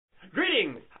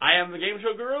Greetings! I am the Game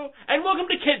Show Guru, and welcome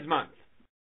to Kids Month!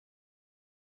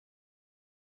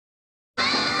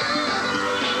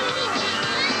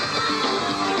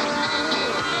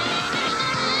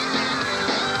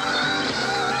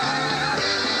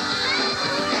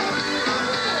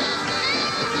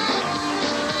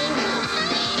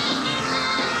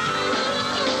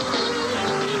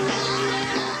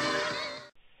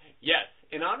 Yes,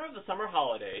 in honor of the summer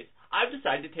holidays, I've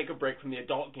decided to take a break from the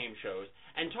adult game shows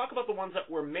and talk about the ones that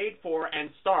were made for and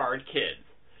starred kids.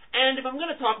 And if I'm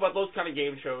going to talk about those kind of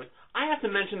game shows, I have to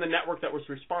mention the network that was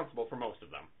responsible for most of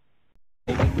them.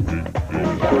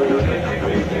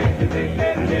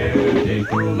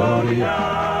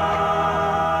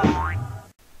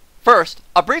 First,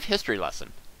 a brief history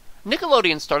lesson.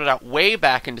 Nickelodeon started out way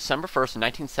back in December 1st,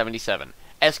 1977,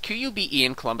 as QUBE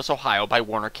in Columbus, Ohio by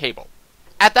Warner Cable.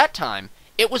 At that time,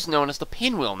 it was known as the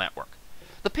Pinwheel Network.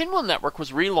 The Pinwheel Network was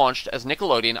relaunched as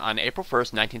Nickelodeon on April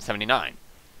 1st, 1979.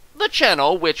 The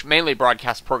channel, which mainly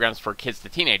broadcasts programs for kids to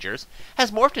teenagers,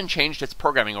 has morphed and changed its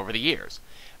programming over the years.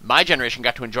 My generation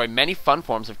got to enjoy many fun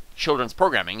forms of children's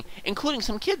programming, including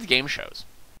some kids' game shows.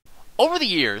 Over the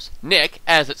years, Nick,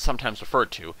 as it's sometimes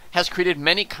referred to, has created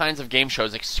many kinds of game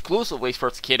shows exclusively for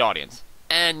its kid audience.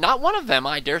 And not one of them,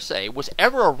 I dare say, was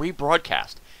ever a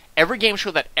rebroadcast. Every game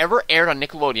show that ever aired on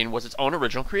Nickelodeon was its own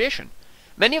original creation.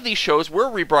 Many of these shows were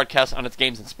rebroadcast on its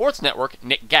games and sports network,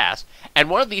 Nick Gas, and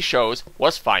one of these shows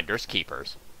was Finders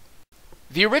Keepers.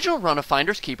 The original run of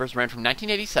Finders Keepers ran from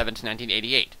 1987 to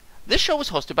 1988. This show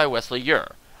was hosted by Wesley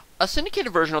Ure. A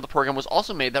syndicated version of the program was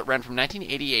also made that ran from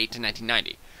 1988 to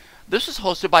 1990. This was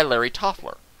hosted by Larry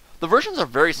Toffler. The versions are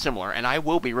very similar, and I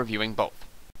will be reviewing both.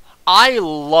 I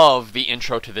love the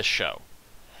intro to this show.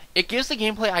 It gives the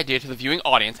gameplay idea to the viewing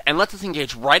audience and lets us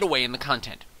engage right away in the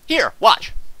content. Here,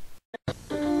 watch!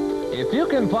 If you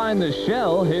can find the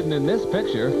shell hidden in this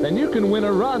picture, then you can win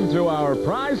a run through our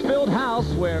prize-filled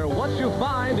house where what you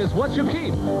find is what you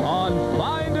keep on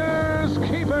Finders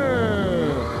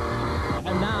Keepers.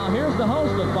 And now here's the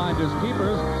host of Finders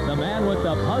Keepers, the man with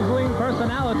the puzzling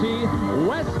personality,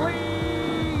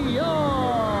 Wesley Ure.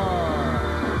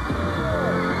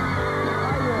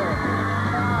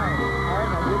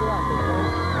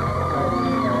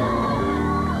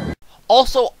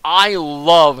 Also, I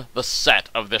love the set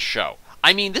of this show.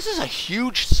 I mean, this is a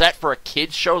huge set for a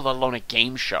kid's show, let alone a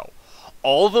game show.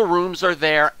 All the rooms are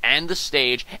there, and the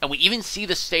stage, and we even see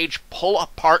the stage pull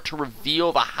apart to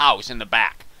reveal the house in the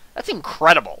back. That's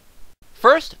incredible.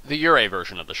 First, the Ure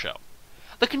version of the show.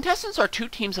 The contestants are two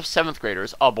teams of 7th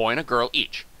graders, a boy and a girl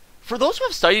each. For those who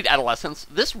have studied adolescence,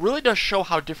 this really does show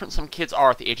how different some kids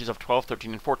are at the ages of 12,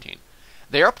 13, and 14.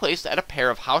 They are placed at a pair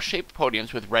of house-shaped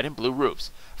podiums with red and blue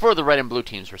roofs, for the red and blue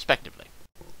teams respectively.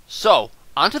 So,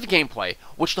 onto the gameplay,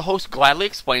 which the host gladly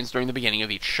explains during the beginning of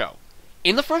each show.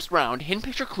 In the first round, hidden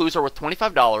picture clues are worth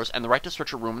 $25 and the right to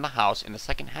search a room in the house in the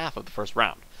second half of the first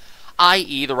round,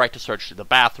 i.e. the right to search the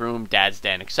bathroom, dad's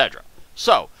den, etc.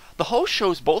 So, the host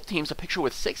shows both teams a picture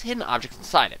with 6 hidden objects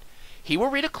inside it. He will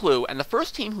read a clue, and the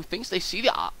first team who thinks they see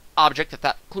the object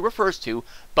that clue refers to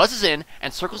buzzes in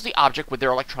and circles the object with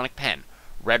their electronic pen.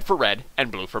 Red for red,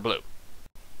 and blue for blue.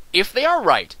 If they are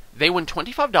right, they win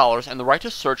 $25 and the right to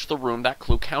search the room that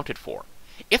clue counted for.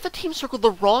 If the team circled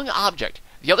the wrong object,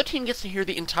 the other team gets to hear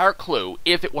the entire clue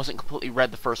if it wasn't completely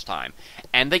read the first time,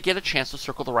 and they get a chance to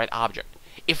circle the right object.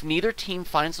 If neither team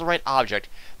finds the right object,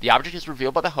 the object is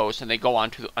revealed by the host and they go on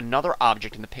to another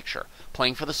object in the picture,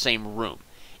 playing for the same room.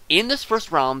 In this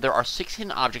first round, there are 6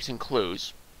 hidden objects and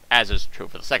clues, as is true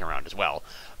for the second round as well,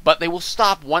 but they will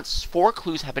stop once 4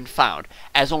 clues have been found,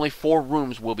 as only 4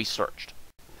 rooms will be searched.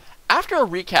 After a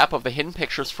recap of the Hidden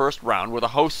Pictures first round, where the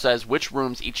host says which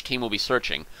rooms each team will be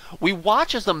searching, we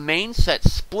watch as the main set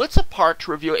splits apart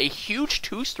to reveal a huge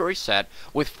 2-story set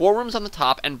with 4 rooms on the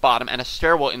top and bottom and a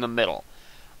stairwell in the middle.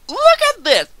 Look at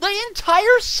this! The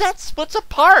entire set splits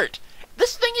apart!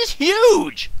 This thing is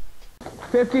huge!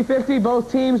 50-50,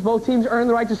 both teams earn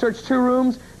the right to search 2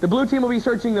 rooms. The blue team will be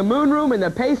searching the moon room and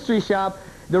the pastry shop.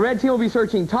 The red team will be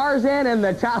searching Tarzan and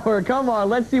the tower. Come on,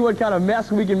 let's see what kind of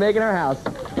mess we can make in our house.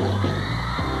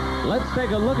 Let's take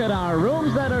a look at our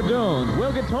rooms that are doomed.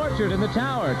 We'll get tortured in the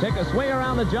tower, take a swing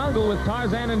around the jungle with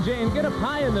Tarzan and Jane, get a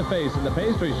pie in the face in the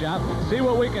pastry shop, see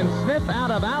what we can sniff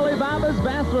out of Alibaba's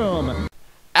bathroom.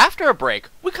 After a break,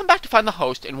 we come back to find the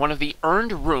host in one of the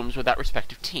earned rooms with that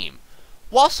respective team.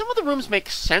 While some of the rooms make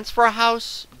sense for a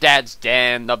house, Dad's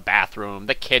den, the bathroom,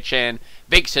 the kitchen,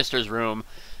 Big Sister's room,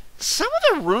 some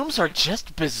of the rooms are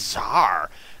just bizarre.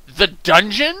 The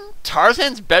dungeon,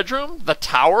 Tarzan's bedroom, the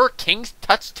tower, King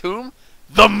Tut's tomb,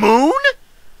 the moon?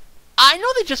 I know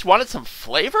they just wanted some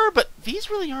flavor, but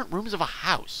these really aren't rooms of a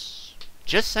house.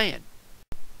 Just saying.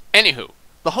 Anywho,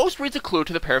 the host reads a clue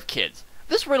to the pair of kids.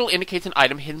 This riddle indicates an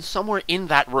item hidden somewhere in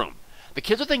that room. The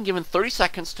kids are then given 30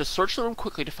 seconds to search the room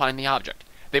quickly to find the object.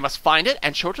 They must find it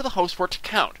and show it to the host for it to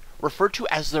count, referred to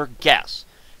as their guess.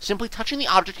 Simply touching the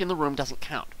object in the room doesn't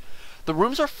count. The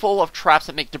rooms are full of traps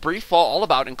that make debris fall all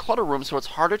about and clutter rooms so it's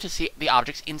harder to see the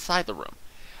objects inside the room.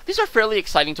 These are fairly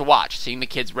exciting to watch, seeing the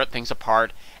kids rip things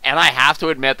apart, and I have to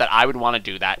admit that I would want to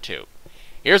do that too.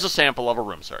 Here's a sample of a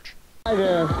room search. Hi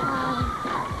there.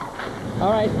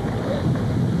 All right.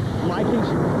 Mike and...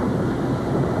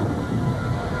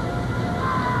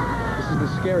 This is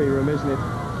the scary room, isn't it?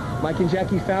 Mike and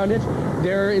Jackie found it.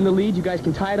 They're in the lead. You guys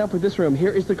can tie it up with this room.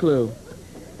 Here is the clue.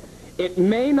 It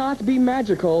may not be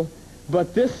magical,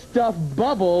 but this stuff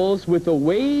bubbles with the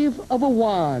wave of a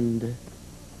wand.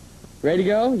 Ready to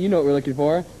go? You know what we're looking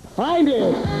for. Find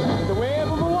it! The wave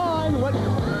of a wand. What?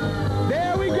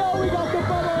 There we go. We got the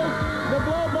bubbles. The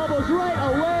blow bubbles right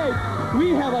away.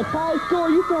 We have a tie score.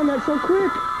 You found that so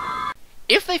quick.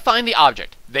 If they find the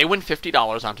object, they win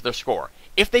 $50 onto their score.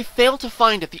 If they fail to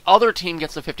find it, the other team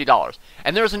gets the $50.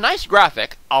 And there's a nice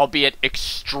graphic, albeit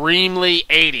extremely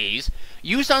 80s,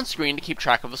 used on screen to keep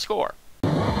track of the score.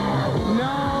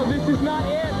 No, this is not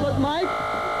it. Look, Mike.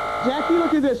 Jackie,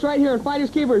 look at this right here in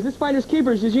Finders Keepers. This Finders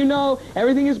Keepers, as you know,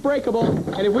 everything is breakable.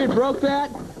 And if we had broke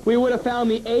that, we would have found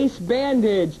the ace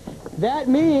bandage. That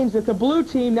means that the blue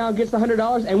team now gets the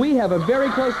 $100, and we have a very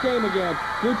close game again.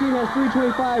 Blue team has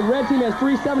 325, red team has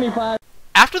 375.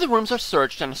 After the rooms are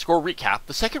searched and a score recap,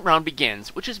 the second round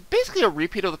begins, which is basically a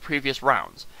repeat of the previous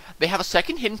rounds. They have a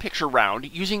second hidden picture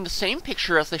round using the same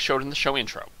picture as they showed in the show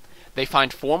intro. They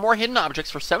find 4 more hidden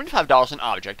objects for $75 an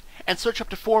object, and search up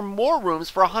to 4 more rooms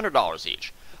for $100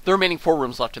 each. The remaining 4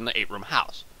 rooms left in the 8-room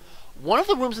house. One of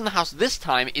the rooms in the house this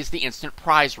time is the instant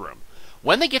prize room.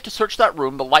 When they get to search that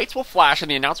room, the lights will flash and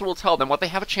the announcer will tell them what they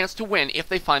have a chance to win if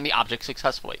they find the object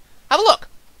successfully. Have a look!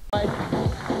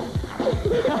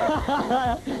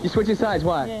 You switching sides,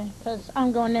 why? Yeah, because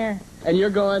I'm going there. And you're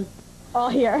going? All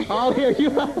here. All here.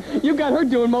 You got her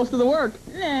doing most of the work.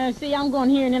 Yeah, see, I'm going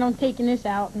here and then I'm taking this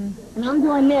out. And I'm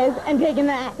doing this and taking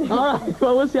that. All right,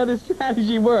 well, we'll see how this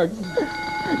strategy works.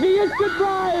 The instant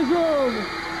prize room!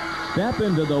 Step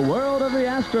into the world of the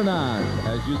astronaut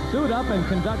as you suit up and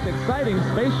conduct exciting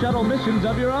space shuttle missions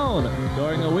of your own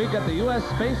during a week at the U.S.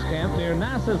 Space Camp near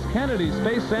NASA's Kennedy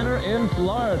Space Center in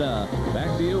Florida.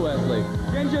 Back to you, Wesley.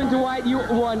 Ginger and Dwight, you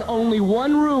won only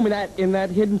one room in that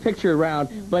hidden picture round,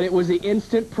 but it was the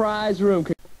instant prize room.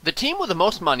 The team with the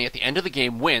most money at the end of the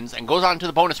game wins and goes on to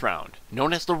the bonus round,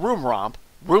 known as the Room Romp,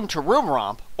 Room-to-Room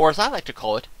Romp, or as I like to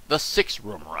call it, the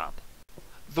 6-Room Romp.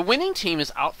 The winning team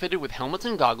is outfitted with helmets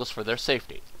and goggles for their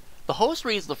safety. The host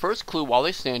reads the first clue while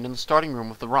they stand in the starting room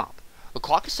of the romp. The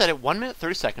clock is set at 1 minute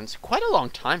 30 seconds, quite a long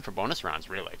time for bonus rounds,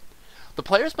 really. The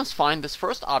players must find this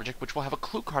first object, which will have a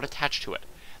clue card attached to it.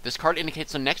 This card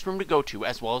indicates the next room to go to,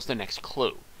 as well as the next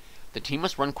clue. The team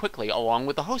must run quickly, along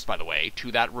with the host, by the way,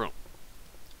 to that room.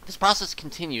 This process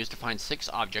continues to find 6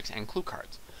 objects and clue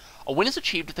cards. A win is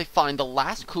achieved if they find the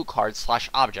last clue card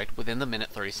 / object within the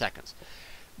minute 30 seconds.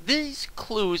 These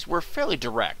clues were fairly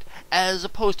direct, as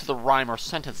opposed to the rhyme or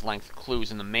sentence length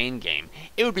clues in the main game.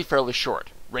 It would be fairly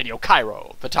short. Radio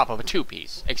Cairo, the top of a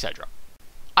 2-piece, etc.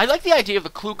 I like the idea of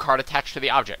the clue card attached to the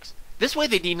objects. This way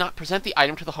they need not present the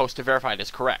item to the host to verify it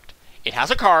is correct. It has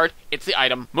a card, it's the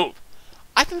item, move.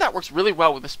 I think that works really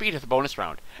well with the speed of the bonus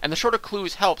round, and the shorter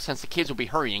clues help since the kids will be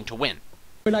hurrying to win.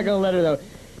 We're not going to let her, though.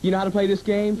 You know how to play this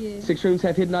game? Yeah. 6 rooms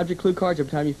have hidden object clue cards.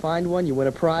 Every time you find one, you win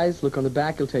a prize. Look on the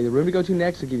back. It'll tell you the room to go to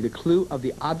next. It'll give you the clue of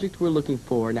the object we're looking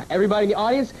for. Now, everybody in the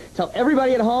audience, tell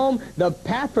everybody at home the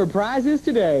path for prizes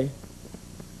today.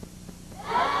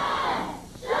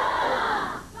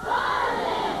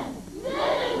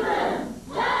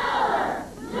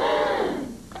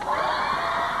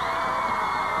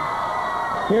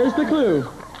 Here's the clue.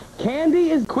 Candy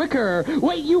is quicker.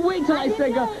 Wait, you wait till I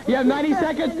say go. You have 90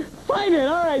 seconds. Find it.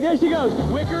 All right, there she goes.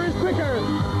 Wicker is quicker.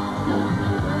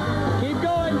 Keep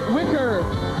going. Wicker.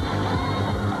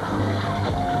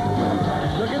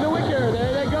 Look at the wicker.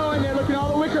 There they go. And they're looking at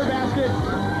all the wicker baskets.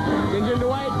 Ginger and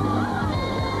Dwight.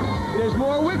 There's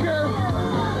more wicker.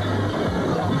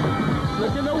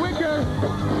 Look at the wicker.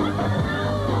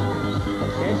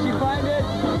 Can she find it?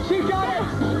 She got it.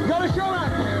 Go to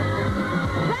Sherlock.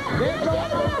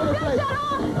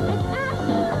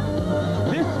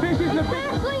 This fish is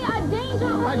actually a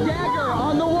danger. A dagger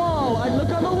on the wall. Look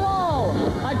on the wall.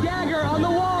 A dagger on the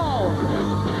wall.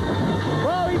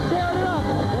 Whoa, he's tearing it up.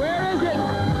 Where is it?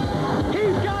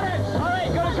 He's got it. All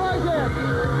right, go to Tarzan.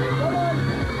 Come on.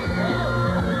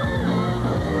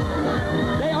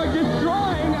 They are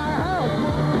destroying our house.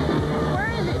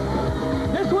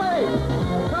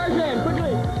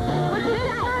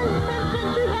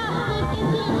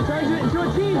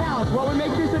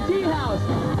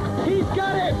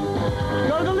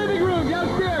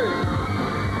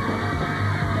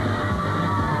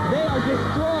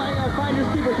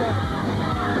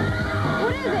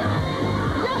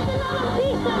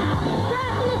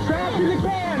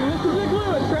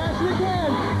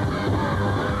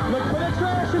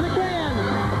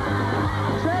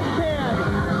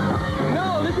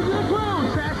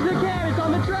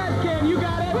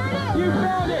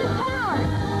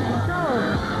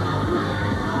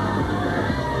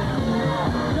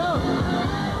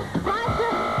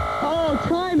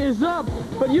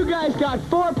 But you guys got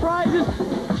 4 prizes.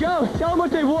 Joe, tell them what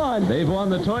they've won. They've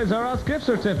won the Toys R Us gift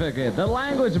certificate, the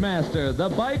Language Master, the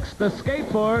bikes, the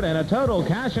skateboard, and a total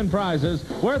cash and prizes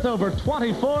worth over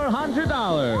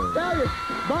 $2,400.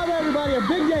 Bye, everybody. A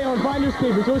big day on Finders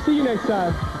Keepers. We'll see you next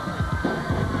time.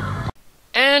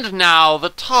 And now, the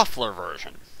Toffler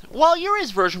version. While Yuri's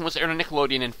version was aired on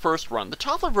Nickelodeon in first run, the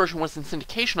Toffler version was in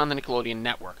syndication on the Nickelodeon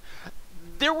network.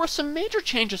 There were some major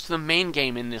changes to the main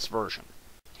game in this version.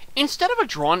 Instead of a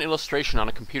drawn illustration on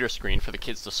a computer screen for the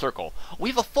kids to circle, we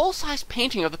have a full-size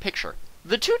painting of the picture.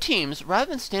 The two teams, rather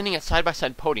than standing at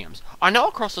side-by-side podiums, are now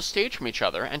across the stage from each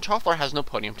other, and Toffler has no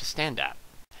podium to stand at.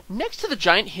 Next to the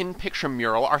giant hidden picture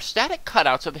mural are static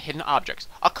cutouts of the hidden objects,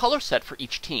 a color set for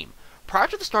each team. Prior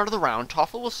to the start of the round,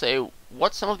 Toffler will say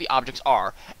what some of the objects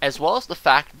are, as well as the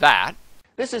fact that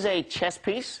this is a chess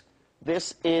piece,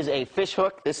 this is a fish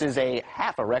hook, this is a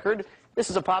half a record, this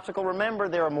is a popsicle. Remember,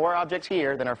 there are more objects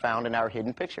here than are found in our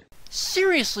hidden picture.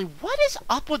 Seriously, what is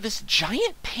up with this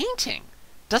giant painting?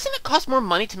 Doesn't it cost more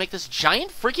money to make this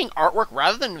giant freaking artwork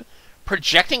rather than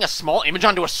projecting a small image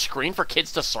onto a screen for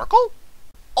kids to circle?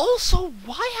 Also,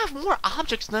 why have more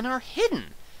objects than are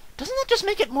hidden? Doesn't that just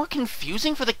make it more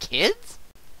confusing for the kids?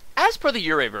 As per the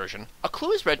Yuri version, a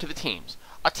clue is read to the teams.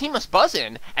 A team must buzz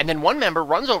in, and then one member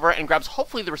runs over and grabs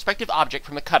hopefully the respective object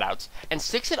from the cutouts and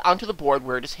sticks it onto the board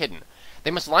where it is hidden. They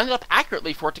must line it up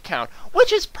accurately for it to count,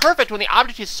 which is perfect when the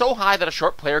object is so high that a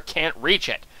short player can't reach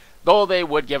it, though they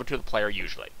would give it to the player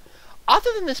usually. Other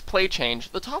than this play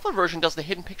change, the Toffler version does the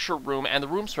hidden picture room and the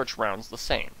room search rounds the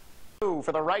same.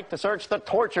 For the right to search the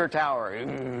torture tower.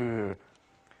 Ooh.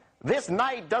 This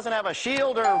knight doesn't have a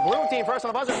shield or blue team first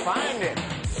on the buzzer. Find it.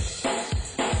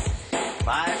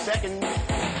 5 seconds.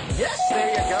 Yes, there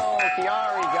you go.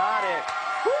 Chiari got it.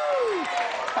 Woo!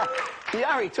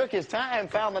 Chiari took his time,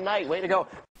 found the knight. Way to go.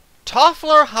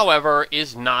 Toffler, however,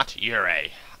 is not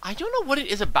Yuri. I don't know what it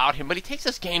is about him, but he takes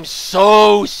this game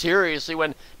so seriously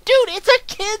when, dude, it's a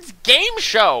kid's game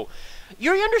show.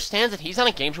 Yuri understands that he's on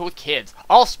a game show with kids,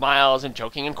 all smiles and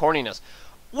joking and corniness.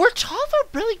 Where Toffler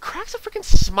really cracks a freaking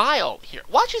smile. Here,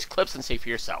 watch these clips and see for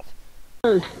yourself.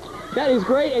 That is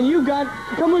great, and you got,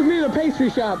 come with me to the pastry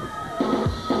shop.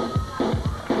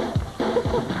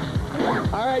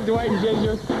 All right, Dwight and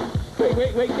Ginger.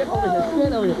 Wait, get over here,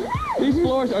 stand over here. These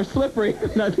floors are slippery.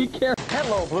 Now be careful.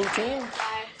 Hello, blue team.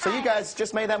 So you guys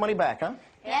just made that money back, huh?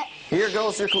 Yep. Here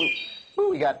goes your clue. Ooh,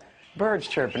 we got birds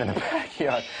chirping in the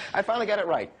backyard. I finally got it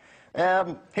right.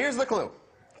 Here's the clue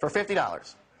for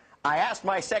 $50. I asked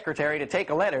my secretary to take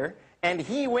a letter, and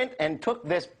he went and took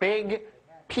this big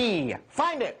P.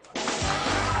 Find it. Is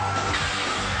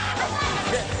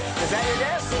that your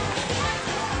guess? Is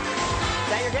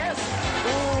that your guess?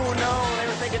 Ooh, no, they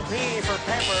were thinking P for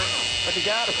pepper, but you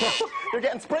got it. They're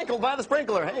getting sprinkled by the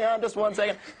sprinkler. Hang on just 1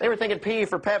 second. They were thinking P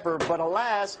for pepper, but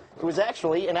alas, it was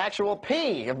actually an actual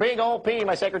P, a big old P.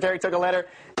 My secretary took a letter.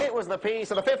 It was the P,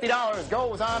 so the $50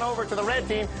 goes on over to the red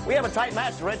team. We have a tight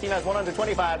match. The red team has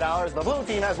 $125. The blue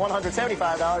team has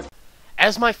 $175.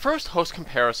 As my first host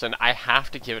comparison, I have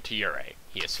to give it to Yuri.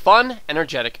 He is fun,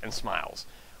 energetic, and smiles.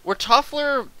 Where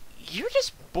Toffler, you're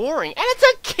just boring. And it's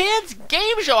a kid's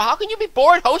game show! How can you be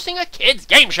bored hosting a kid's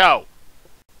game show?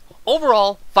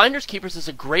 Overall, Finders Keepers is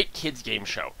a great kids game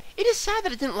show. It is sad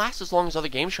that it didn't last as long as other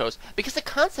game shows because the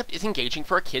concept is engaging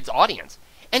for a kid's audience.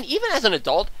 And even as an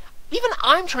adult, even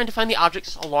I'm trying to find the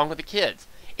objects along with the kids.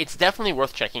 It's definitely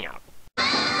worth checking out.